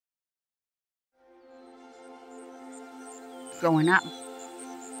Growing up,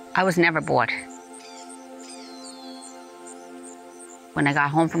 I was never bored. When I got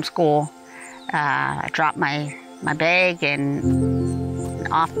home from school, I dropped my bag and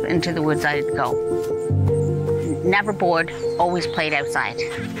off into the woods I'd go. Never bored, always played outside.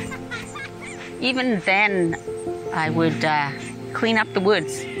 Even then, I would clean up the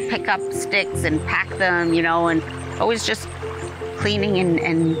woods, pick up sticks and pack them, you know, and always just cleaning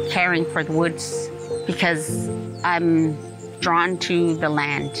and caring for the woods because I'm drawn to the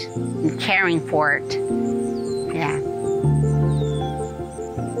land and caring for it. Yeah.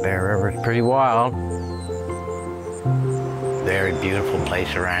 Bear River's pretty wild. Very beautiful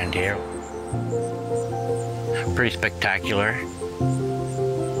place around here. Pretty spectacular.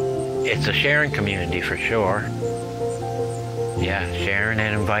 It's a sharing community for sure. Yeah, sharing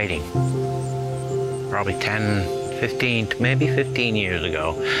and inviting. Probably 10, 15, maybe 15 years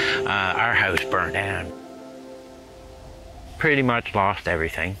ago, our house burned down. Pretty much lost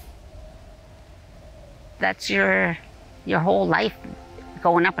everything. That's your whole life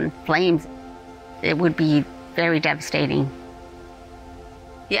going up in flames. It would be very devastating.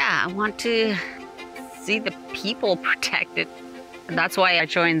 Yeah, I want to see the people protected. That's why I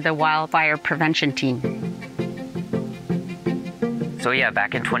joined the wildfire prevention team. So yeah,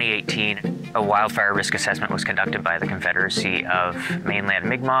 back in 2018, a wildfire risk assessment was conducted by the Confederacy of Mainland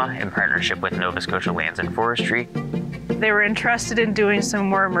Mi'kmaq in partnership with Nova Scotia Lands and Forestry. They were interested in doing some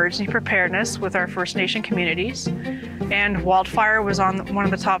more emergency preparedness with our First Nation communities, and wildfire was on one of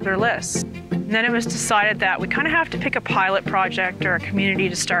the top of their lists. And then it was decided that we kind of have to pick a pilot project or a community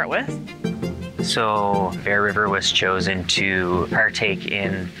to start with. So Bear River was chosen to partake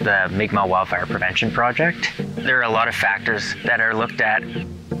in the Mi'kmaq Wildfire Prevention Project. There are a lot of factors that are looked at.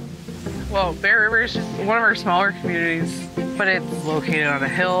 Well, Bear River is just one of our smaller communities, but it's located on a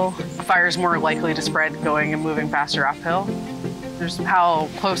hill. A fire is more likely to spread going and moving faster uphill. There's how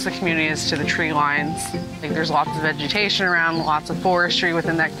close the community is to the tree lines. Like, there's lots of vegetation around, lots of forestry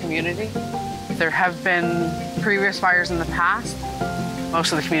within that community. There have been previous fires in the past.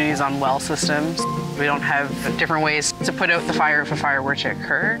 Most of the community is on well systems. We don't have different ways to put out the fire if a fire were to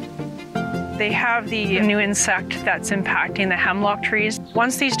occur. They have the new insect that's impacting the hemlock trees.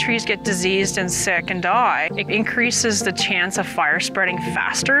 Once these trees get diseased and sick and die, it increases the chance of fire spreading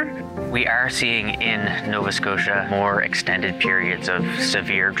faster. We are seeing in Nova Scotia more extended periods of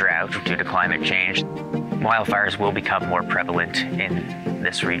severe drought due to climate change. Wildfires will become more prevalent in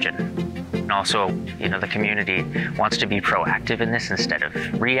this region. And also, you know, the community wants to be proactive in this instead of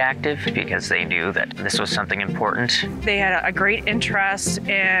reactive because they knew that this was something important. They had a great interest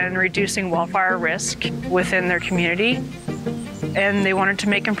in reducing wildfire risk within their community, and they wanted to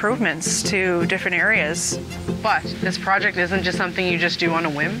make improvements to different areas. But this project isn't just something you just do on a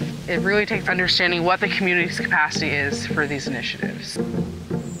whim. It really takes understanding what the community's capacity is for these initiatives.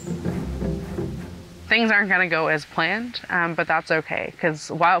 Things aren't going to go as planned, but that's okay, because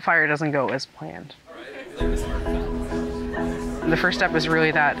wildfire doesn't go as planned. The first step is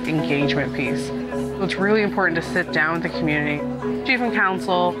really that engagement piece. So it's really important to sit down with the community, chief and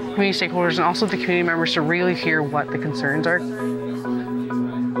council, community stakeholders, and also the community members to really hear what the concerns are.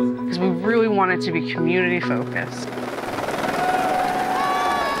 Because we really want it to be community focused.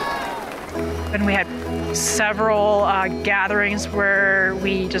 And we had several gatherings where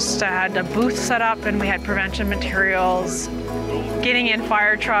we just had a booth set up and we had prevention materials. Getting in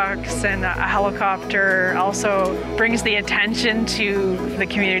fire trucks and a helicopter also brings the attention to the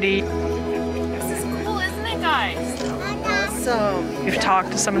community. This is cool, isn't it, guys? Awesome. We've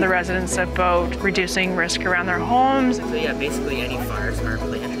talked to some of the residents about reducing risk around their homes. So yeah, basically any FireSmart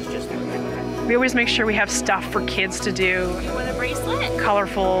plan is just... We always make sure we have stuff for kids to do. With a bracelet.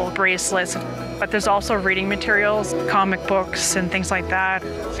 Colorful bracelets. But there's also reading materials, comic books, and things like that.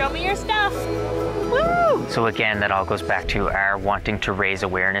 Show me your stuff. Woo! So again, that all goes back to our wanting to raise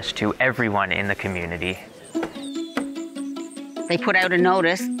awareness to everyone in the community. They put out a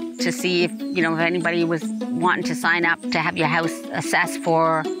notice to see if, you know, if anybody was wanting to sign up to have your house assessed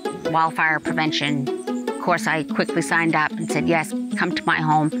for wildfire prevention. Of course, I quickly signed up and said, yes, come to my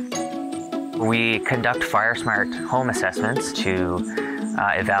home. We conduct FireSmart home assessments to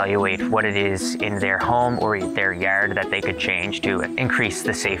evaluate what it is in their home or their yard that they could change to increase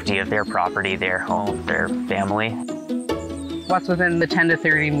the safety of their property, their home, their family. What's within the 10 to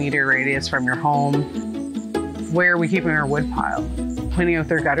 30 meter radius from your home? Where are we keeping our wood pile? Cleaning out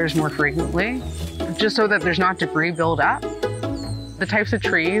their gutters more frequently, just so that there's not debris build up. The types of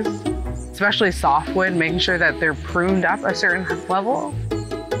trees, especially softwood, making sure that they're pruned up a certain level.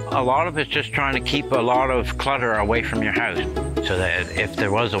 A lot of it's just trying to keep a lot of clutter away from your house. so that if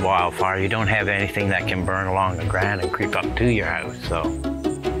there was a wildfire, you don't have anything that can burn along the ground and creep up to your house. So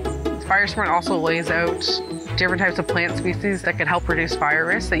FireSmart also lays out different types of plant species that can help reduce fire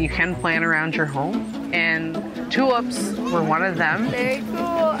risk that you can plant around your home. And tulips were one of them. Very cool.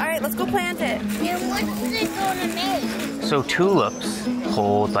 All right, let's go plant it. And what's it gonna make? So tulips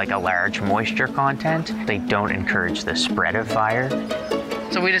hold like a large moisture content. They don't encourage the spread of fire.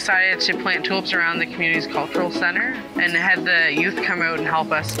 So we decided to plant tulips around the community's cultural center and had the youth come out and help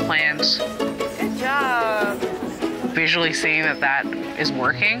us plant. Good job. Visually seeing that that is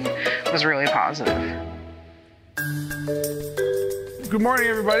working was really positive. Good morning,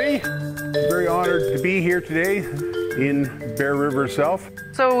 everybody. Very honored to be here today in Bear River South.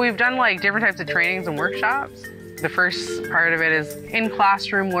 So we've done like different types of trainings and workshops. The first part of it is in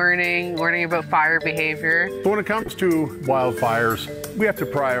classroom learning about fire behavior. So when it comes to wildfires, we have to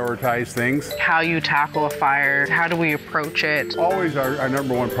prioritize things. How you tackle a fire, how do we approach it? Always our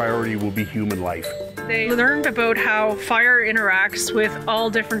number one priority will be human life. They learned about how fire interacts with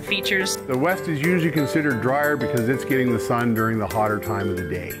all different features. The west is usually considered drier because it's getting the sun during the hotter time of the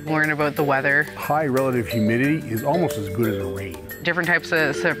day. Learn about the weather. High relative humidity is almost as good as a rain. Different types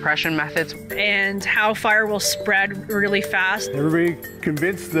of suppression methods. And how fire will spread really fast. Everybody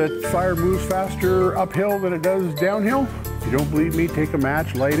convinced that fire moves faster uphill than it does downhill? If you don't believe me, take a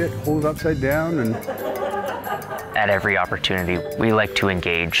match, light it, hold it upside down, and... At every opportunity, we like to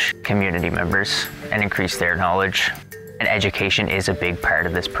engage community members and increase their knowledge. And education is a big part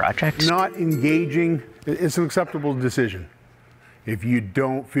of this project. Not engaging is an acceptable decision. If you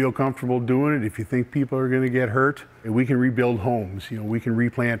don't feel comfortable doing it, if you think people are going to get hurt, we can rebuild homes, we can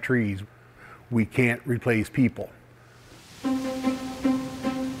replant trees. We can't replace people.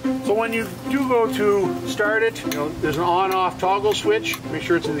 So when you do go to start it, there's an on-off toggle switch. Make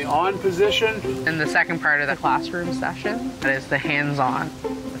sure it's in the on position. And the second part of the classroom session is the hands-on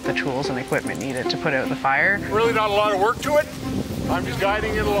with the tools and equipment needed to put out the fire. Really not a lot of work to it. I'm just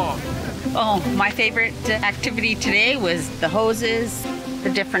guiding it along. Oh, my favorite activity today was the hoses, the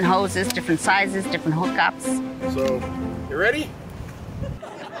different hoses, different sizes, different hookups. So, you ready?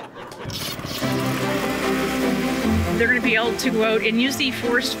 They're going to be able to go out and use the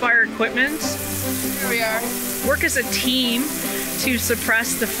forest fire equipment. Here we are. Work as a team to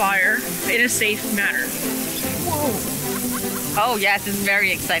suppress the fire in a safe manner. Whoa. Oh yes, it's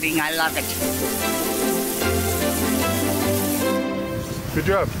very exciting. I love it. Good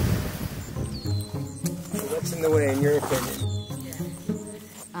job. What's in the way, in your opinion?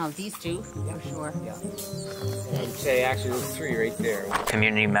 Oh, these two, for sure. Yeah. I'd say actually there's three right there.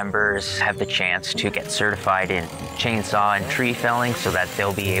 Community members have the chance to get certified in chainsaw and tree felling so that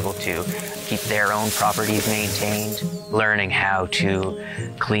they'll be able to keep their own properties maintained. Learning how to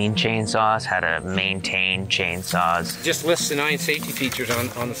clean chainsaws, how to maintain chainsaws. Just lists the 9 safety features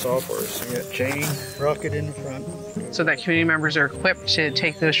on the software. So you got chain, rocket in the front. So that community members are equipped to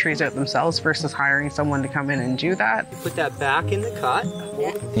take those trees out themselves versus hiring someone to come in and do that. Put that back in the cut.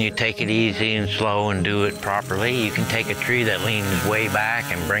 you take it easy and slow and do it properly. You can take a tree that leans way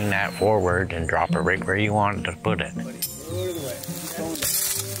back and bring that forward and drop it right where you want to put it.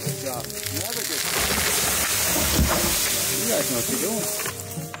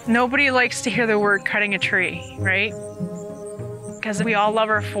 Nobody likes to hear the word cutting a tree, right? Because we all love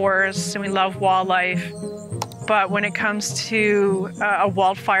our forests and we love wildlife. But when it comes to a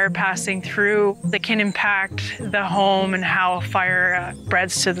wildfire passing through, that can impact the home and how fire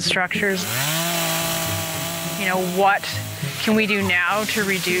spreads to the structures. You know, what can we do now to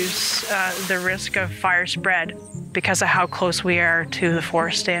reduce the risk of fire spread because of how close we are to the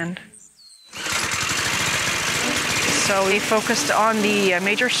forest stand? So we focused on the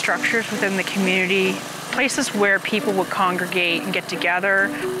major structures within the community, places where people would congregate and get together.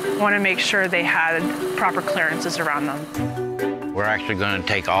 We want to make sure they had proper clearances around them. We're actually going to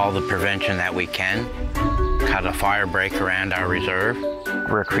take all the prevention that we can, cut a fire break around our reserve.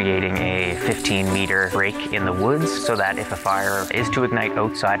 We're creating a 15-meter break in the woods so that if a fire is to ignite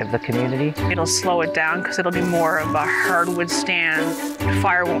outside of the community, it'll slow it down because it'll be more of a hardwood stand.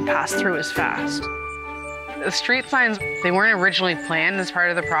 Fire won't pass through as fast. The street signs, they weren't originally planned as part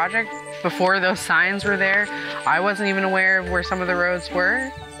of the project. Before those signs were there, I wasn't even aware of where some of the roads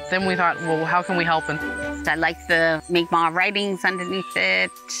were. Then we thought, well, how can we help? I like the Mi'kmaq writings underneath it.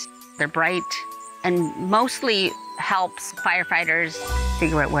 They're bright and mostly helps firefighters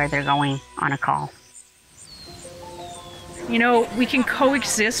figure out where they're going on a call. You know, we can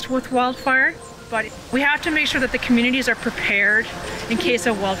coexist with wildfire, but we have to make sure that the communities are prepared in case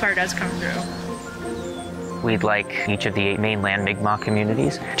a wildfire does come through. We'd like each of the 8 mainland Mi'kmaq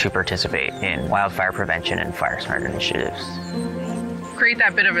communities to participate in wildfire prevention and FireSmart initiatives. create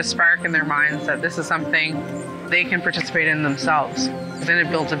that bit of a spark in their minds that this is something they can participate in themselves. Then it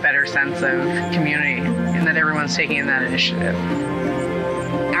builds a better sense of community and that everyone's taking that initiative.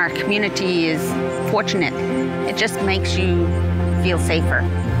 Our community is fortunate. It just makes you feel safer.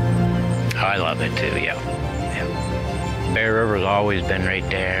 I love it too, yeah. Bear River's always been right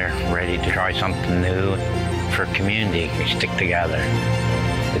there, ready to try something new. For community, we stick together.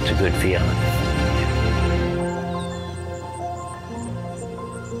 It's a good feeling.